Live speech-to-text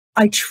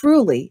I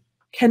truly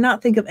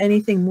cannot think of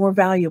anything more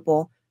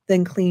valuable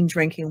than clean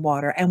drinking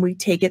water, and we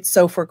take it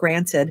so for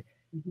granted,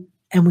 Mhm.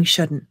 and we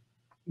shouldn't.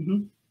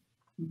 Mhm.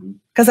 Mhm.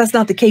 Because that's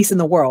not the case in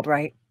the world,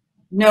 right?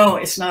 No,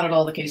 it's not at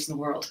all the case in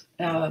the world.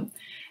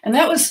 And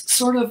that was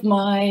sort of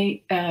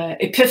my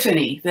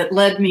epiphany that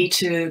led me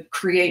to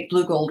create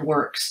Blue Gold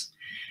Works.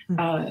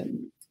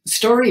 Mm.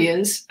 Story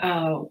is,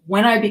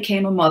 when I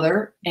became a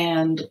mother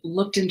and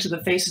looked into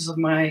the faces of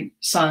my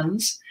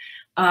sons,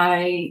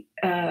 I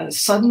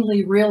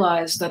suddenly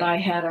realized that I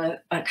had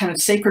a kind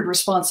of sacred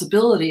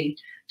responsibility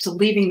to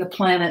leaving the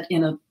planet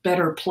in a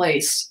better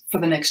place for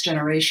the next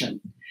generation.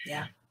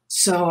 Yeah.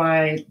 So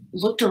I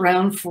looked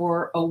around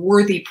for a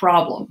worthy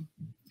problem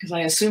because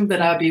I assumed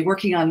that I'd be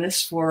working on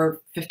this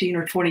for 15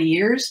 or 20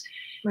 years.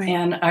 Right.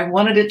 And I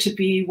wanted it to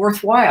be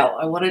worthwhile.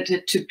 I wanted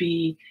it to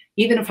be,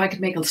 even if I could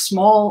make a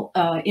small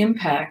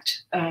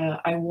impact,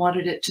 I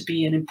wanted it to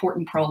be an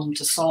important problem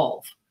to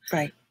solve.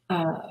 Right.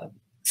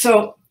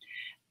 So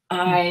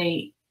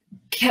I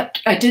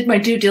did my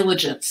due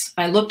diligence.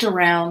 I looked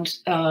around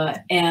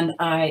and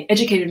I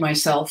educated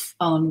myself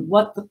on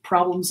what the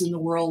problems in the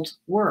world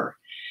were.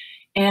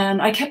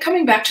 And I kept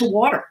coming back to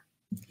water.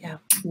 Yeah.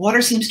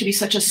 Water seems to be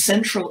such a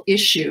central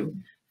issue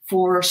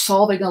for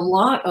solving a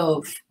lot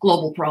of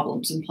global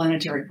problems and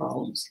planetary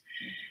problems.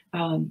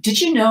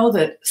 Did you know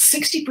that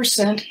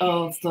 60%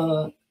 of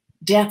the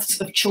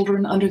deaths of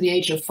children under the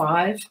age of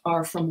 5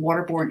 are from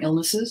waterborne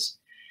illnesses?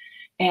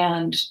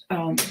 And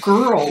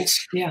girls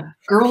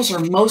are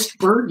most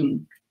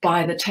burdened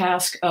by the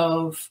task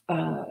of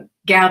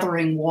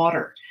gathering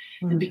water.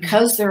 And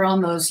because they're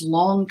on those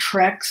long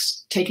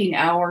treks, taking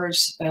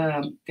hours,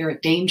 they're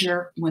at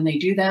danger when they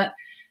do that.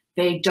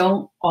 They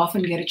don't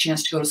often get a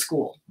chance to go to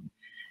school.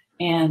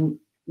 And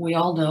we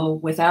all know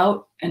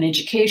without an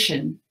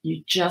education,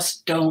 you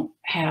just don't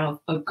have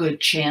a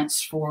good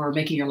chance for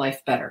making your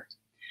life better.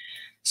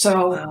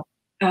 So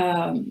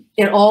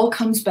it all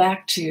comes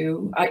back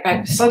to,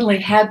 I suddenly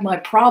had my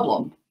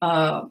problem.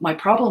 My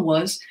problem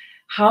was,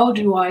 how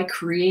do I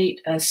create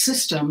a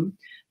system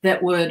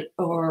that would,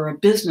 or a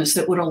business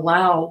that would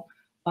allow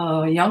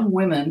young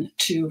women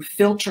to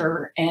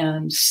filter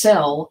and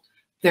sell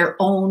their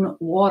own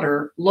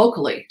water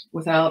locally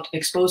without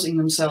exposing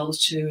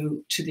themselves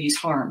to these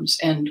harms,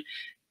 and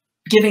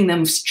giving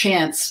them a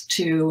chance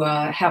to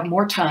have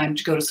more time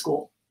to go to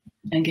school,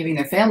 and giving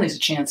their families a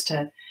chance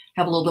to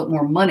have a little bit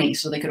more money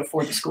so they could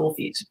afford the school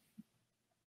fees.